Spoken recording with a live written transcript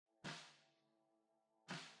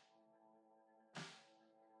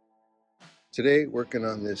Today, working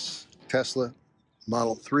on this Tesla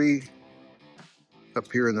Model 3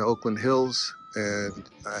 up here in the Oakland Hills, and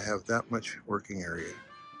I have that much working area.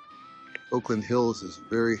 Oakland Hills is a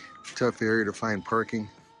very tough area to find parking.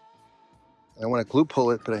 I want to glue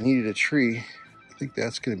pull it, but I needed a tree. I think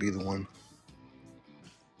that's going to be the one.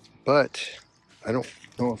 But I don't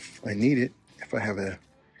know if I need it, if I have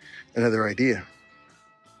another idea.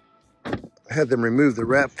 I had them remove the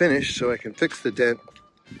wrap finish so I can fix the dent,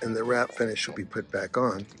 and the wrap finish will be put back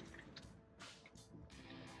on.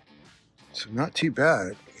 So not too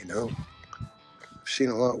bad, you know. I've seen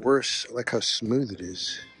a lot worse. I like how smooth it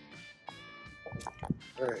is.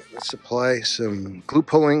 All right, let's apply some glue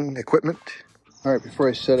pulling equipment. All right, before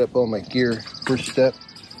I set up all my gear, first step,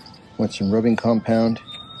 I want some rubbing compound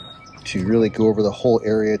to really go over the whole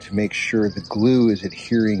area to make sure the glue is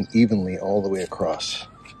adhering evenly all the way across.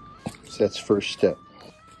 So that's first step.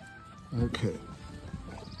 Okay.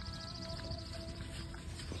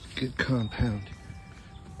 Good compound.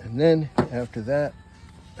 And then after that,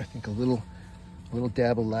 I think a little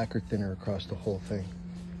dab of lacquer thinner across the whole thing.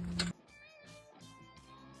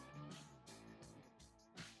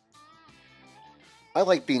 I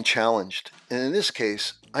like being challenged, and in this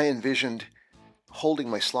case, I envisioned holding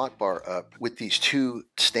my slot bar up with these two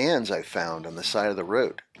stands I found on the side of the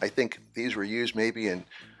road. I think these were used maybe in,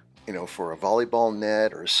 for a volleyball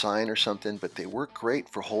net or a sign or something, but they work great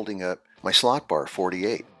for holding up my slot bar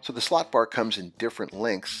 48. So the slot bar comes in different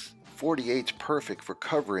lengths. 48's perfect for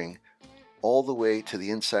covering all the way to the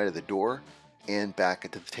inside of the door and back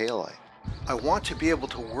into the taillight. I want to be able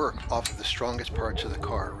to work off of the strongest parts of the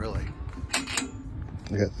car, really.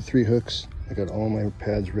 I got the 3 hooks. I got all my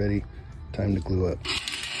pads ready. Time to glue up.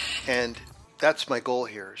 And that's my goal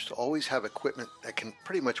here, is to always have equipment that can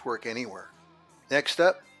pretty much work anywhere. Next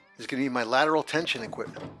up is going to be my lateral tension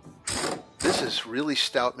equipment. This is really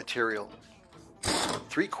stout material.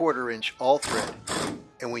 3/4 inch all thread.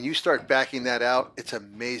 And when you start backing that out, it's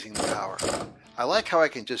amazing the power. I like how I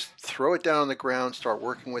can just throw it down on the ground, start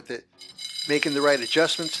working with it. Making the right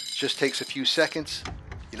adjustments just takes a few seconds.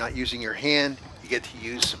 You're not using your hand, you get to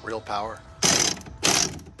use some real power.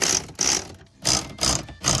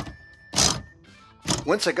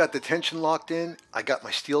 Once I got the tension locked in, I got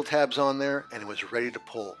my steel tabs on there and it was ready to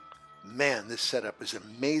pull. Man, this setup is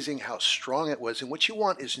amazing how strong it was, and what you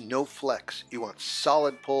want is no flex. You want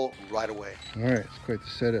solid pull right away. All right, it's quite the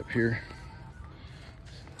setup here.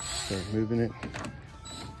 Start moving it.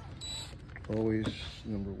 Always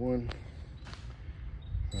number 1.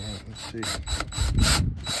 All right, let's see.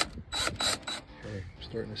 Okay,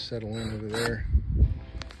 starting to settle in over there.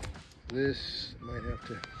 This I might have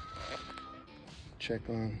to check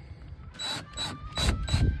on.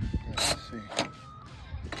 Let's see.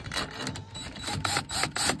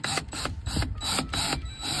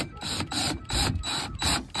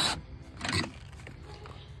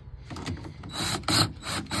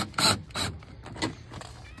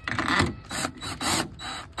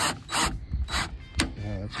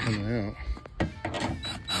 Yeah, that's coming out.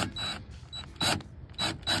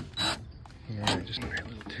 All right, just a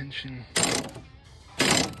little tension.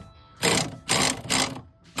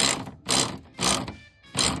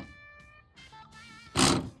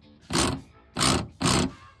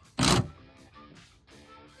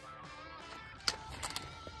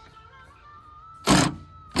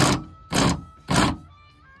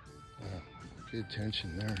 Good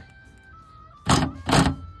tension there.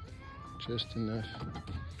 Just enough.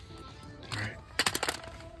 All right.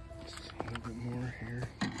 Just a little bit more here.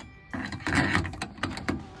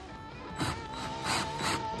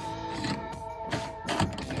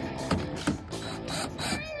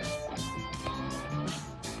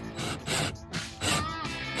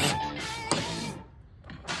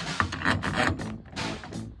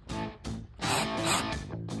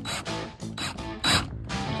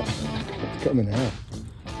 Coming out.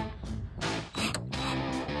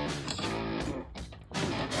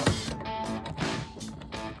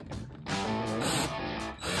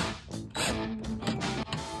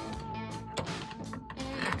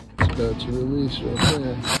 It's about to release right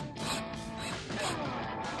there.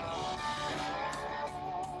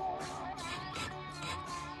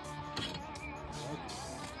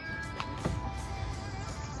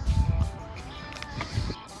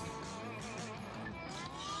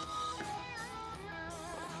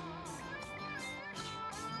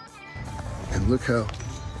 And look how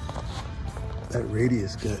that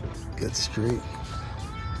radius got straight.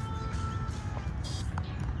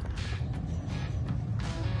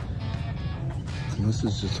 And this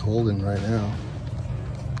is just holding right now.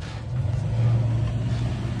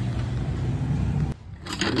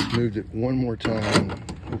 I just moved it one more time.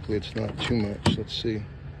 Hopefully Hopefully it's not too much. Let's see.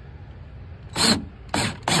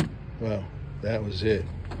 Wow, that was it.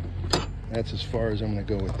 That's as far as I'm gonna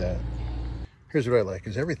go with that. Here's what I like,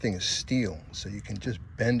 is everything is steel, so you can just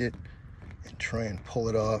bend it and try and pull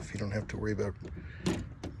it off. You don't have to worry about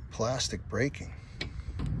plastic breaking.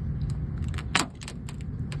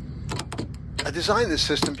 I designed this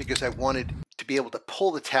system because I wanted to be able to pull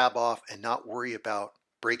the tab off and not worry about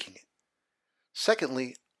breaking it.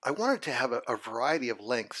 Secondly, I wanted to have a variety of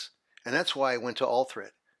lengths, and that's why I went to all thread.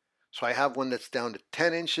 So I have one that's down to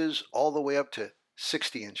 10 inches all the way up to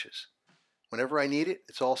 60 inches. Whenever I need it,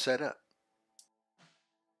 it's all set up.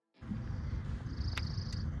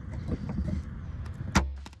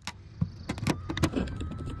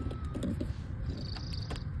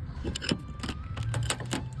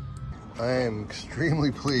 I am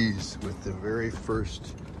extremely pleased with the very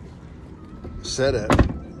first setup.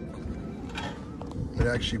 It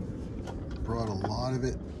actually brought a lot of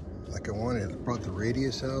it like I wanted. It brought the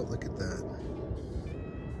radius out. Look at that.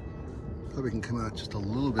 Probably can come out just a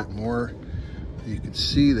little bit more. You can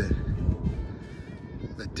see the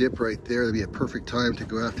dip right there. That'd be a perfect time to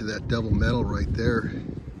go after that double metal right there.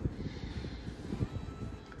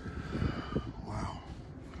 Wow.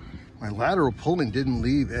 My lateral pulling didn't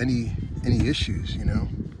leave any issues, you know.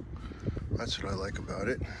 That's what I like about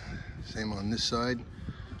it. Same on this side.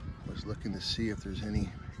 I was looking to see if there's any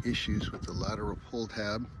issues with the lateral pull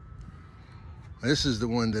tab. This is the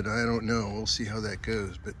one that I don't know. We'll see how that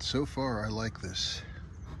goes. But so far, I like this.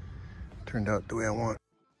 Turned out the way I want.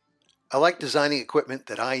 I like designing equipment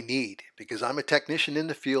that I need because I'm a technician in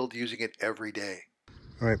the field using it every day.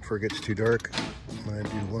 All right, before it gets too dark, I'm gonna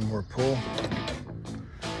do one more pull.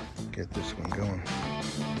 Get this one going.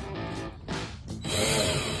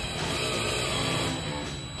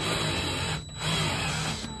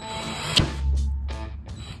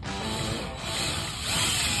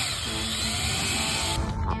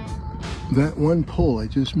 That one pull I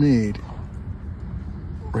just made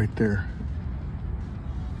right there,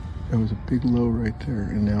 that was a big low right there,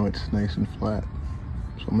 and now it's nice and flat.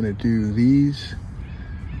 So I'm gonna do these,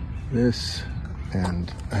 this,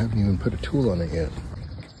 and I haven't even put a tool on it yet.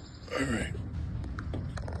 All right,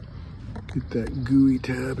 get that gooey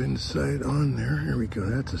tab inside on there. Here we go.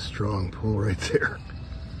 That's a strong pull right there.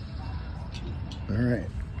 All right.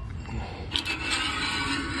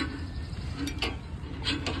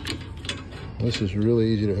 This is really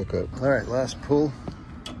easy to hook up. All right, last pull.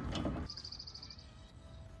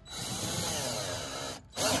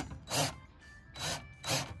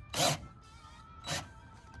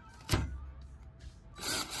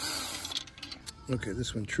 Okay,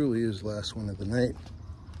 this one truly is the last one of the night.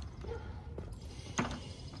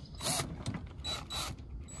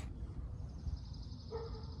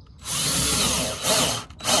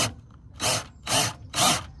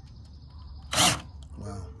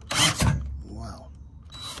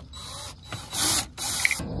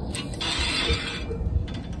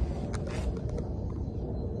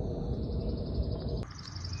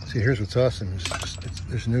 See, here's what's awesome.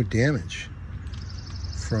 There's no damage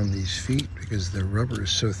from these feet because the rubber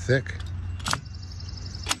is so thick.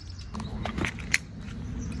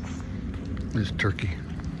 There's turkey.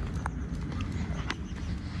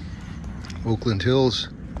 Oakland Hills.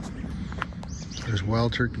 There's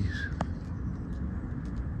wild turkeys.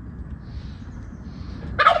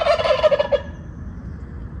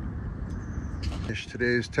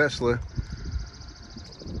 Today's Tesla,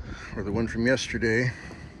 or the one from yesterday.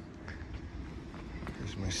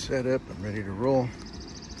 Here's my setup. I'm ready to roll.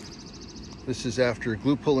 This is after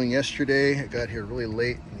glue pulling yesterday. I got here really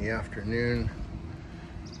late in the afternoon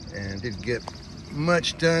and didn't get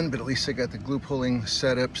much done, but at least I got the glue pulling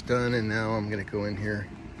setups done, and now I'm gonna go in here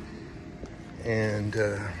and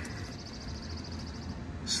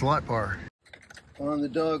slot bar on the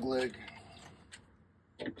dog leg.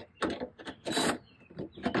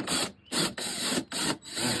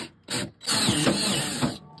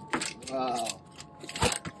 Wow,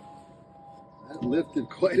 that lifted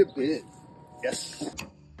quite a bit. Yes.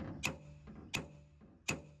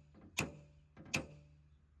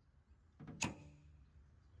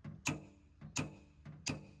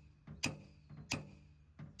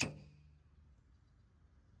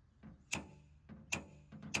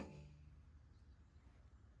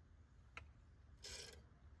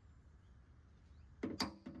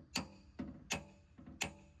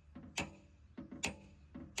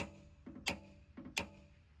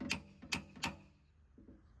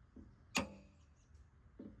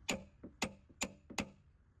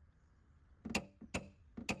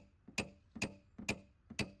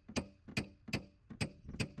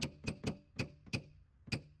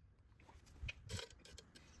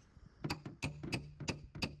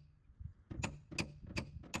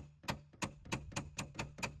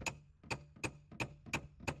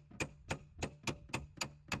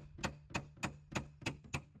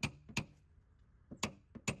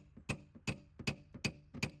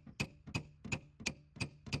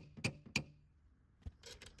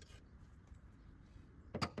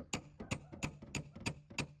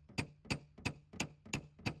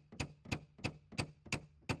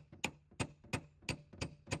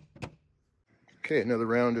 Okay, another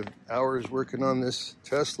round of hours working on this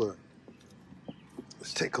Tesla.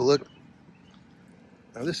 Let's take a look.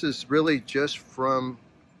 Now this is really just from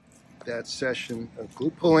that session of glue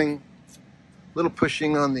pulling, little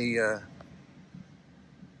pushing on the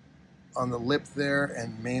lip there,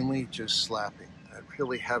 and mainly just slapping. I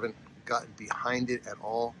really haven't gotten behind it at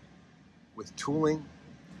all with tooling,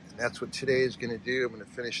 and that's what today is going to do. I'm going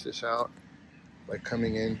to finish this out by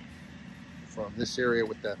coming in from this area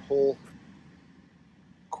with that hole.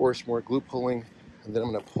 Of course, more glue pulling, and then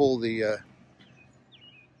I'm going to pull the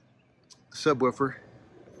subwoofer.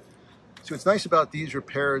 So what's nice about these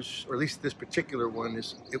repairs, or at least this particular one,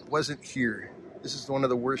 is it wasn't here. This is one of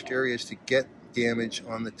the worst areas to get damage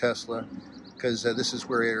on the Tesla, because this is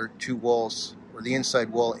where two walls, or the inside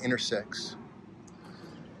wall, intersects.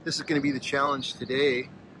 This is going to be the challenge today,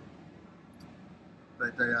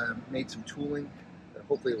 but I made some tooling that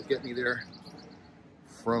hopefully will get me there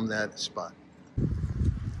from that spot.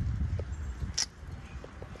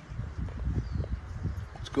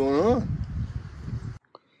 What's going on?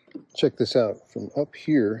 Check this out. From up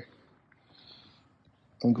here,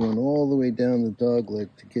 I'm going all the way down the dog leg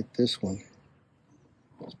to get this one.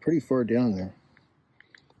 It's pretty far down there.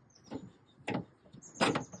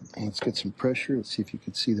 And let's get some pressure. Let's see if you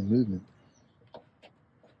can see the movement.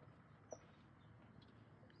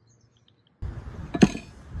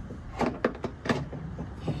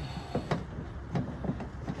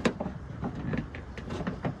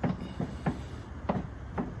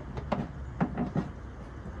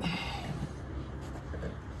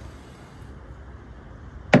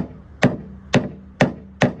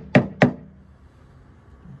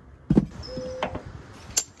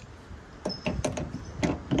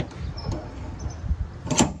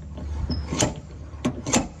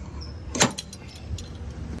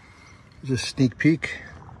 Just sneak peek.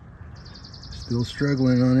 Still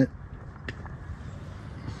struggling on it.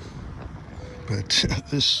 But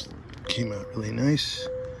this came out really nice.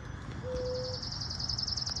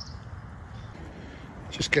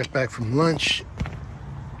 Just got back from lunch.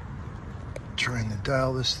 Trying to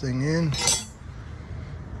dial this thing in.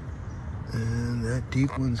 And that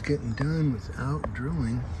deep one's getting done without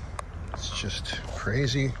drilling. It's just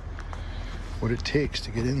crazy what it takes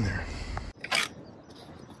to get in there.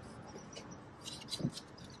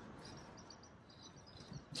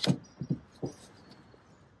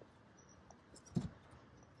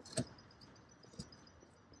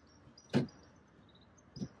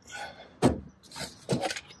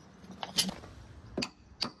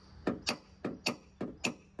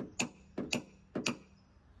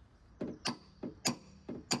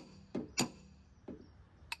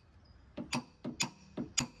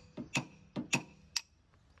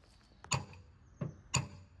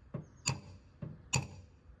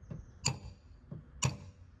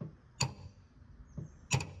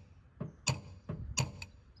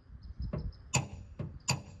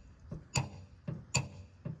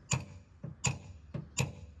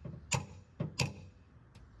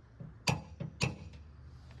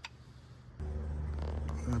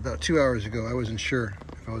 About 2 hours ago, I wasn't sure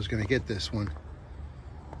if I was going to get this one.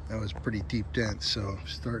 That was pretty deep dent, so I'm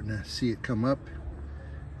starting to see it come up,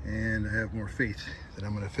 and I have more faith that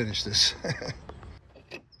I'm going to finish this.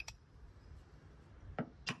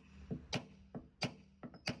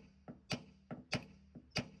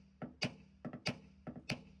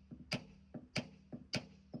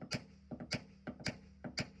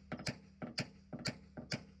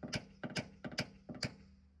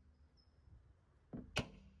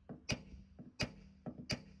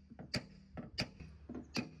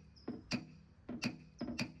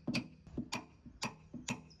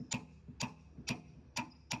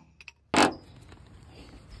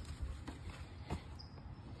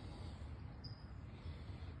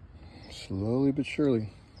 Slowly but surely.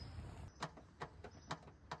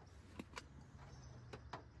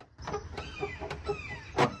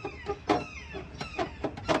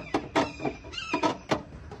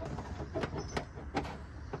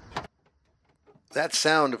 That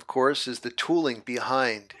sound, of course, is the tooling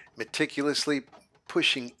behind, meticulously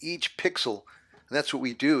pushing each pixel. And that's what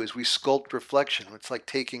we do, is we sculpt reflection. It's like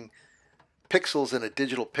taking pixels in a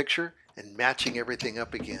digital picture and matching everything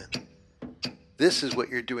up again. This is what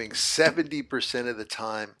you're doing 70% of the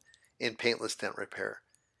time in Paintless Dent Repair,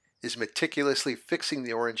 is meticulously fixing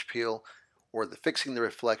the orange peel or fixing the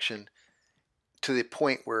reflection to the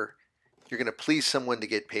point where you're going to please someone to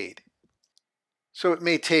get paid. So it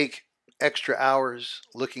may take extra hours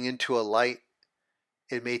looking into a light.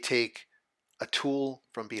 It may take a tool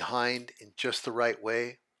from behind in just the right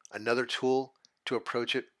way, another tool to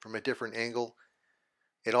approach it from a different angle.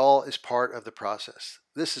 It all is part of the process.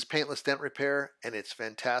 This is Paintless Dent Repair, and it's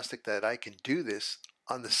fantastic that I can do this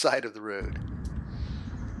on the side of the road.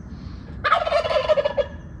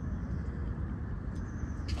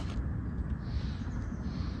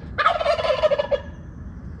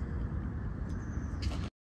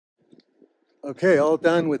 Okay, all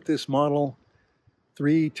done with this Model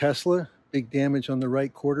 3 Tesla. Big damage on the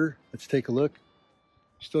right quarter. Let's take a look.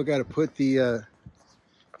 Still got to put the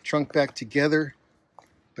trunk back together,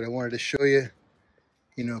 but I wanted to show you,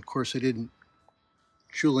 of course I didn't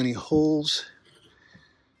drill any holes.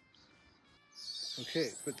 Okay,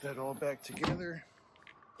 put that all back together.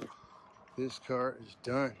 This car is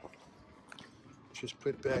done. Just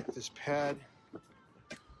put back this pad,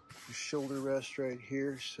 the shoulder rest right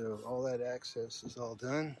here, so all that access is all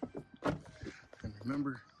done. And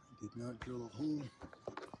remember, I did not drill a hole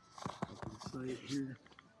up inside here.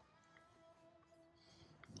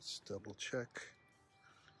 Let's double check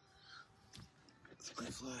with my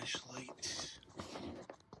flashlight.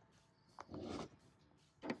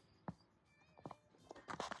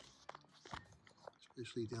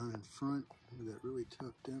 Especially down in front where that really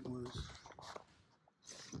tough dent was.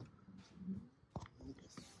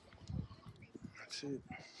 That's it.